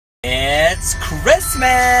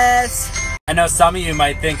Christmas! I know some of you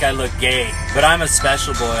might think I look gay, but I'm a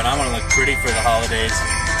special boy and I want to look pretty for the holidays.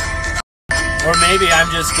 Or maybe I'm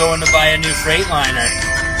just going to buy a new Freightliner.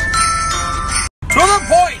 To the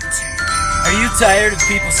point! Are you tired of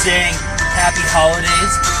people saying Happy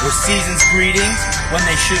Holidays or Season's Greetings when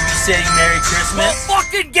they should be saying Merry Christmas? Well,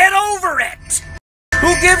 fucking get over it!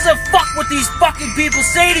 Who gives a fuck what these fucking people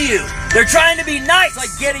say to you? They're trying to be nice. It's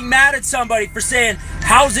like getting mad at somebody for saying,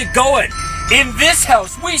 how's it going? In this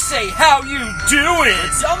house, we say, how you doing?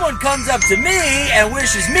 When someone comes up to me and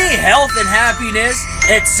wishes me health and happiness,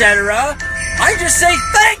 etc., I just say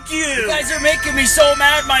thank you! You guys are making me so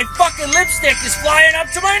mad my fucking lipstick is flying up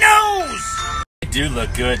to my nose! I do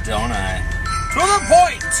look good, don't I? To the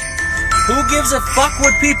point! Who gives a fuck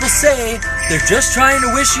what people say? They're just trying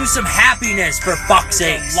to wish you some happiness, for fuck's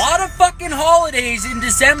sake. A lot of fucking holidays in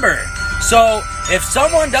December. So, if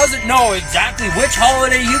someone doesn't know exactly which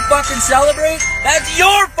holiday you fucking celebrate, that's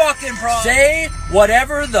your fucking problem. Say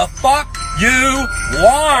whatever the fuck you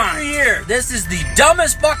want. Every year, this is the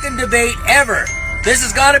dumbest fucking debate ever. This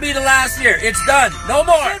has got to be the last year. It's done. No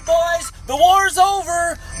more. That's it, boys. The war's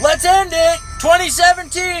over. Let's end it.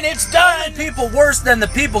 2017, it's done. People worse than the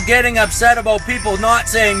people getting upset about people not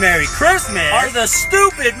saying Merry Christmas are the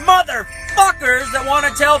stupid motherfuckers that want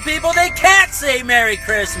to tell people they can't say Merry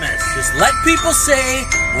Christmas. Just let people say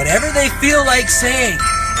whatever they feel like saying.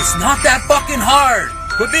 It's not that fucking hard.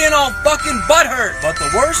 Quit being all fucking butthurt. But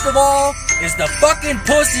the worst of all is the fucking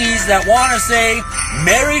pussies that want to say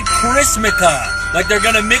Merry Christmica. Like they're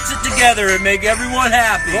gonna mix it together and make everyone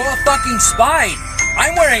happy. Grow a fucking spine.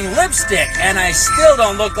 I'm wearing lipstick and I still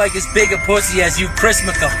don't look like as big a pussy as you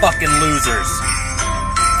Christmica fucking losers.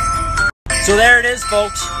 So there it is,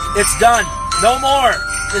 folks. It's done. No more.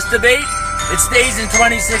 This debate, it stays in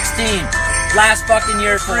 2016. Last fucking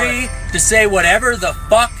year free to say whatever the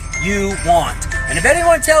fuck you want. And if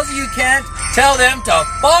anyone tells you you can't, tell them to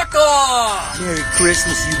fuck off! Merry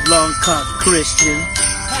Christmas, you long-cock Christian.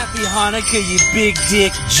 Happy Hanukkah, you big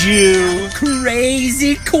dick Jew.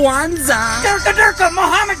 Crazy Kwanzaa. Durka Durka,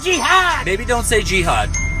 Muhammad Jihad! Maybe don't say jihad.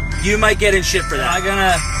 You might get in shit for that.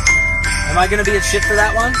 Am I gonna be in shit for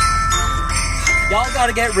that one? Y'all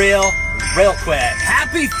gotta get real quick.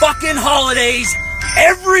 Happy fucking holidays,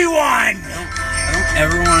 everyone!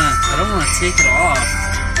 I don't wanna take it off.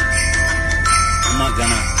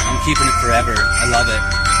 I'm keeping it forever. I love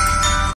it.